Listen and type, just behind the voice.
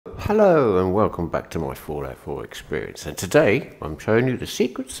Hello and welcome back to my Fallout 4 experience, and today I'm showing you the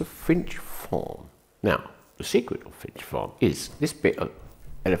secrets of Finch Farm. Now, the secret of Finch Farm is this bit of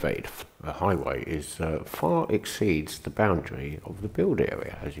elevated highway is far exceeds the boundary of the build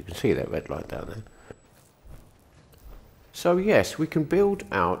area, as you can see that red line down there. So yes, we can build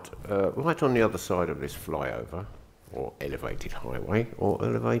out right on the other side of this flyover, or elevated highway, or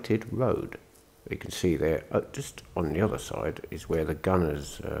elevated road. You can see there, just on the other side is where the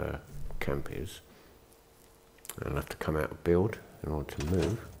gunner's camp is. I'll have to come out and build in order to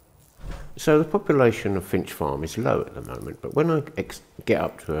move. So the population of Finch Farm is low at the moment, but when I get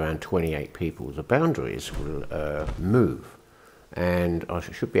up to around 28 people, the boundaries will move, and I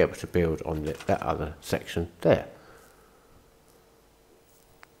should be able to build on that other section there.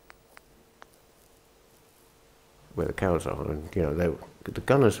 Where the cows are, and you know, the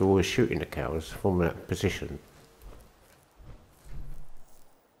gunners are always shooting the cows from that position.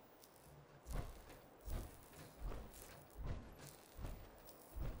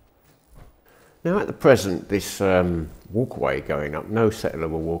 Now at the present, this walkway going up, no settler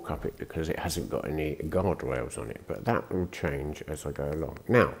will walk up it because it hasn't got any guardrails on it, but that will change as I go along.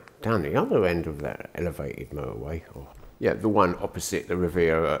 Now, down the other end of that elevated motorway, the one opposite the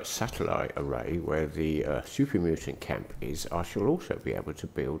Riviera satellite array where the super mutant camp is, I shall also be able to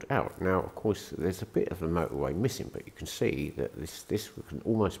build out. Now, of course, there's a bit of the motorway missing, but you can see that this can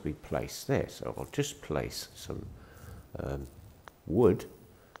almost be placed there. So I'll just place some wood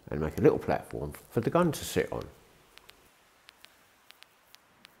and make a little platform for the gun to sit on.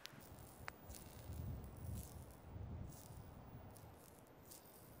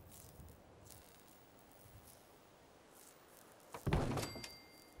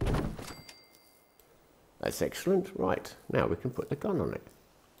 That's excellent. Right, now we can put the gun on it.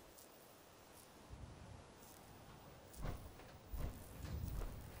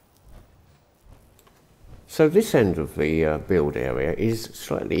 So this end of the build area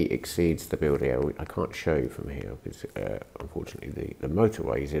slightly exceeds the build area. I can't show you from here because unfortunately the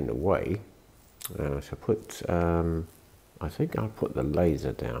motorway is in the way. So I think I'll put the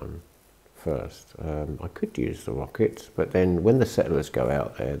laser down first. I could use the rockets, but then when the settlers go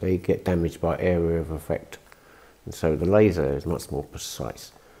out there, they get damaged by area of effect, and so the laser is much more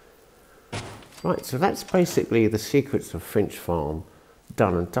precise. Right, so that's basically the secrets of Finch Farm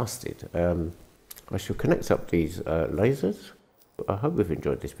done and dusted. I shall connect up these lasers. I hope you've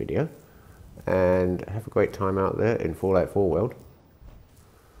enjoyed this video, and have a great time out there in Fallout 4 world,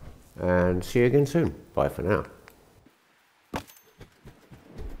 and see you again soon. Bye for now.